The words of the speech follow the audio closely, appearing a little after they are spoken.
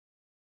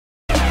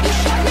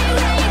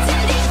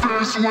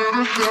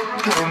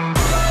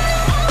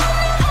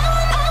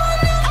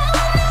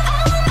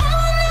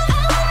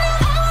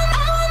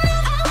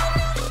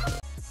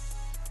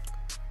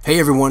Hey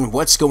everyone,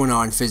 what's going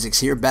on? Physics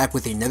here, back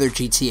with another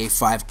GTA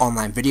 5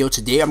 online video.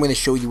 Today I'm going to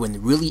show you a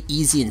really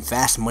easy and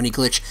fast money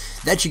glitch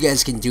that you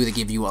guys can do to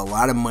give you a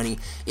lot of money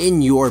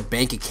in your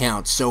bank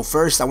account. So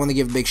first, I want to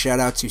give a big shout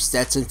out to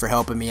Stetson for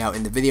helping me out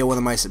in the video, one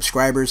of my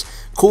subscribers.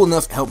 Cool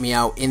enough to help me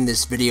out in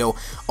this video.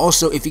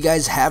 Also, if you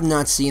guys have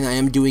not seen, I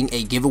am doing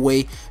a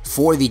giveaway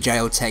for the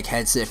HOTFIX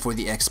headset for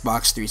the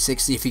Xbox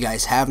 360. If you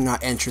guys have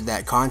not entered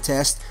that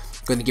contest,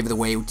 I'm going to give it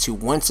away to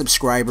one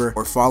subscriber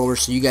or follower,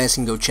 so you guys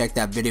can go check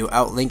that video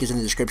out. Link is in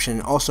the description,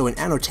 also an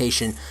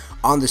annotation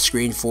on the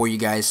screen for you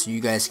guys, so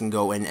you guys can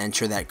go and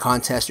enter that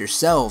contest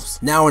yourselves.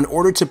 Now, in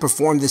order to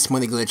perform this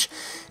money glitch,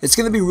 it's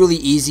going to be really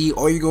easy.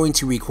 All you're going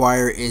to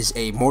require is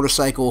a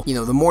motorcycle. You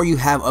know, the more you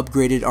have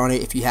upgraded on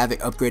it, if you have it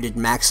upgraded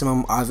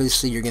maximum,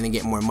 obviously you're going to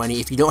get more money.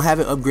 If you don't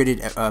have it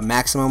upgraded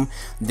maximum,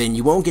 then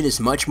you won't get as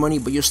much money,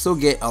 but you'll still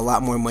get a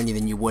lot more money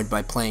than you would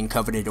by playing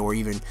Coveted or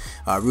even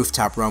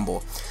Rooftop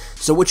Rumble.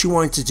 So what you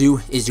want to do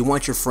is you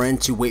want your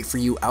friend to wait for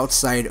you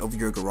outside of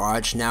your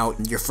garage. Now,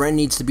 your friend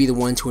needs to be the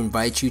one to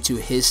invite you to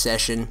his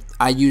session.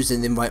 I used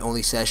an invite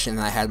only session,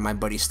 and I had my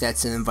buddy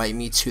Stetson invite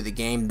me to the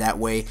game. That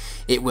way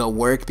it will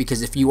work,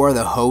 because if you are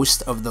the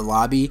host of the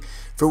lobby,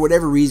 for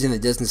whatever reason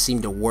it doesn't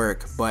seem to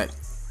work. But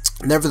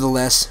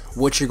nevertheless,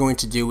 what you're going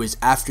to do is,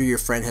 after your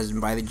friend has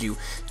invited you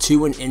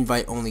to an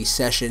invite only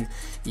session,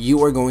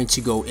 you are going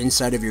to go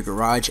inside of your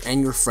garage,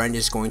 and your friend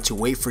is going to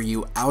wait for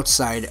you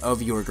outside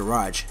of your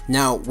garage.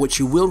 Now, what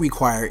you will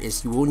require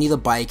is you will need a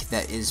bike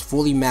that is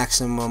fully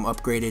maximum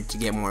upgraded to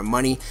get more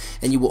money,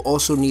 and you will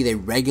also need a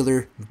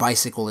regular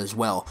bicycle as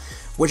well.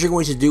 What you're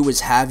going to do is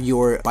have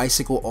your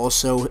bicycle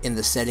also in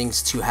the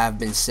settings to have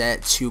been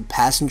set to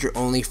passenger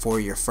only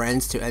for your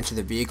friends to enter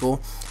the vehicle,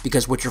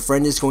 because what your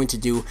friend is going to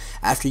do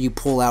after you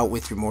pull out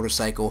with your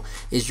motorcycle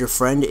is your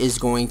friend is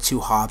going to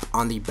hop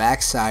on the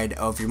back side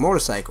of your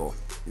motorcycle.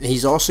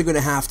 He's also going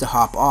to have to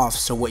hop off,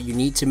 so what you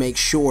need to make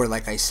sure,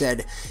 like I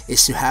said,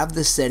 is to have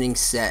the settings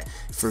set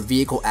for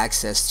vehicle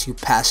access to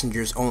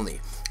passengers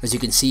only. As you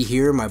can see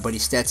here, my buddy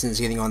Stetson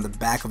is getting on the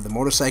back of the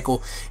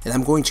motorcycle, and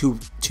I'm going to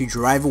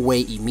drive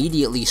away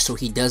immediately so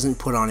he doesn't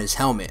put on his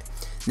helmet.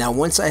 Now,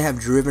 once I have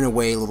driven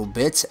away a little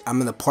bit, I'm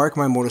going to park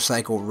my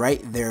motorcycle right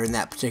there in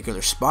that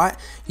particular spot.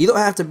 You don't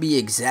have to be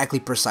exactly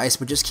precise,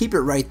 but just keep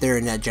it right there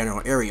in that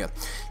general area.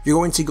 You're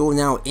going to go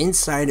now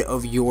inside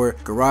of your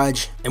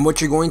garage, and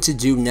what you're going to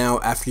do now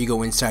after you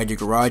go inside your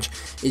garage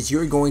is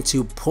you're going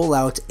to pull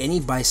out any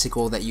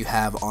bicycle that you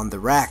have on the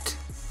rack.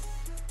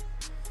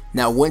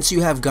 Now, once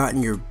you have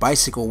gotten your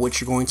bicycle, what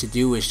you're going to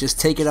do is just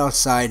take it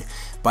outside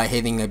by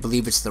hitting, I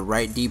believe it's the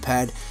right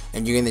D-pad,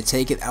 and you're going to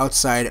take it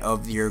outside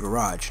of your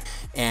garage.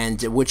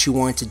 And what you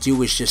want to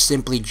do is just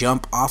simply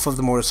jump off of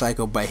the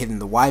motorcycle by hitting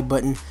the Y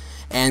button,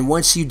 and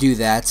once you do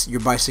that, your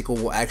bicycle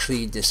will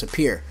actually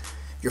disappear.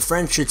 Your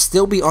friend should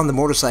still be on the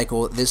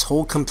motorcycle this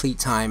whole complete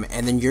time,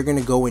 and then you're going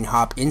to go and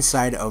hop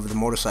inside of the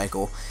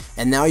motorcycle,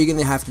 and now you're going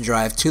to have to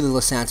drive to the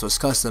Los Santos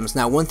Customs.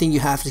 Now, one thing you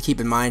have to keep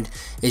in mind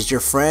is your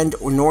friend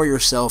nor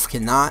yourself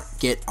cannot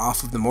get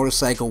off of the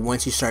motorcycle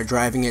once you start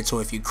driving it. So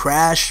if you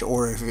crash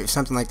or if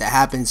something like that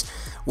happens,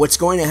 what's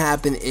going to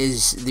happen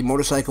is the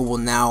motorcycle will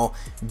now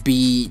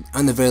be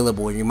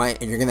unavailable, and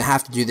you're going to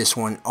have to do this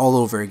one all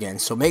over again.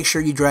 So make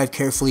sure you drive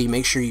carefully,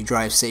 make sure you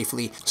drive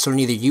safely, so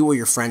neither you or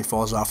your friend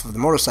falls off of the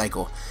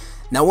motorcycle.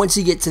 Now, once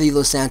you get to the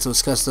Los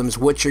Santos Customs,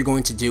 what you're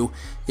going to do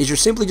is you're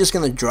simply just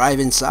going to drive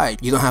inside.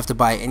 You don't have to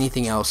buy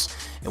anything else,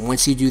 and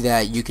once you do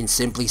that, you can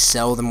simply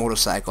sell the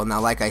motorcycle. Now,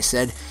 like I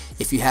said,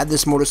 if you had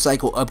this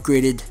motorcycle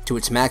upgraded to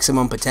its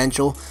maximum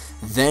potential,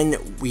 then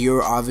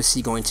you're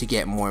obviously going to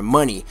get more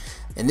money.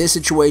 In this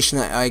situation,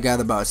 I got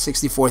about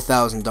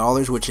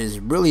 $64,000, which is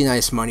really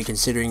nice money,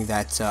 considering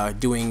that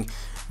doing,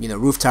 you know,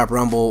 Rooftop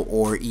Rumble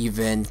or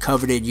even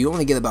Coveted, you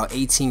only get about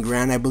 18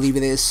 grand, I believe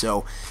it is.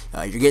 So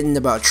you're getting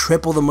about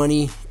triple the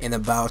money in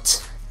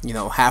about, you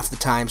know, half the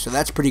time. So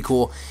that's pretty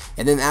cool.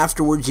 And then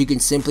afterwards, you can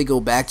simply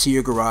go back to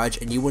your garage,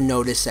 and you will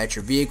notice that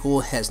your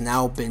vehicle has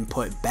now been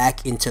put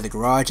back into the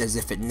garage as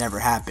if it never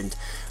happened.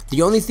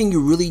 The only thing you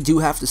really do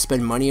have to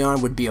spend money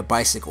on would be a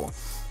bicycle.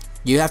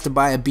 You have to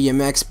buy a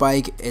BMX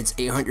bike. It's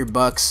 800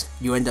 bucks.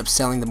 You end up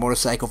selling the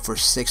motorcycle for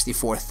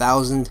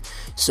 64,000.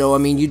 So I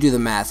mean, you do the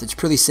math. It's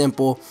pretty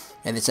simple,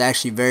 and it's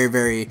actually a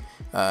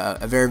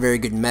very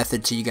good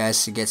method to you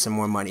guys to get some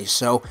more money.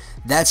 So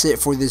that's it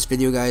for this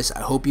video, guys.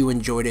 I hope you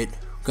enjoyed it.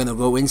 I'm gonna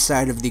go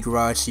inside of the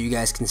garage so you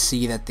guys can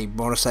see that the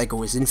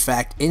motorcycle is in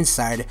fact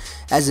inside,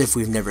 as if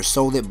we've never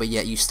sold it, but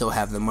yet you still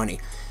have the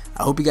money.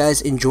 I hope you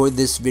guys enjoyed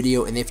this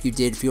video, and if you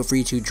did, feel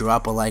free to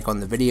drop a like on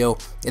the video.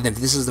 And if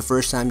this is the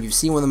first time you've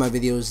seen one of my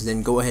videos,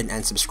 then go ahead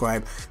and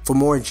subscribe for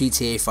more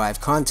GTA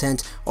 5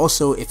 content.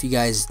 Also, if you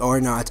guys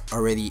are not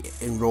already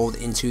enrolled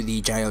into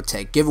the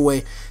HOTFIX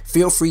giveaway,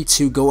 feel free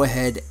to go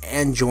ahead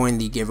and join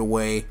the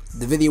giveaway.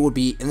 The video will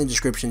be in the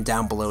description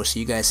down below, so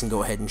you guys can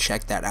go ahead and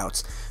check that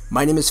out.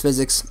 My name is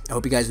Physics. I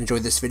hope you guys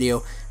enjoyed this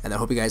video, and I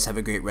hope you guys have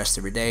a great rest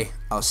of your day.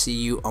 I'll see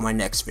you on my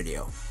next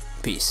video.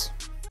 Peace.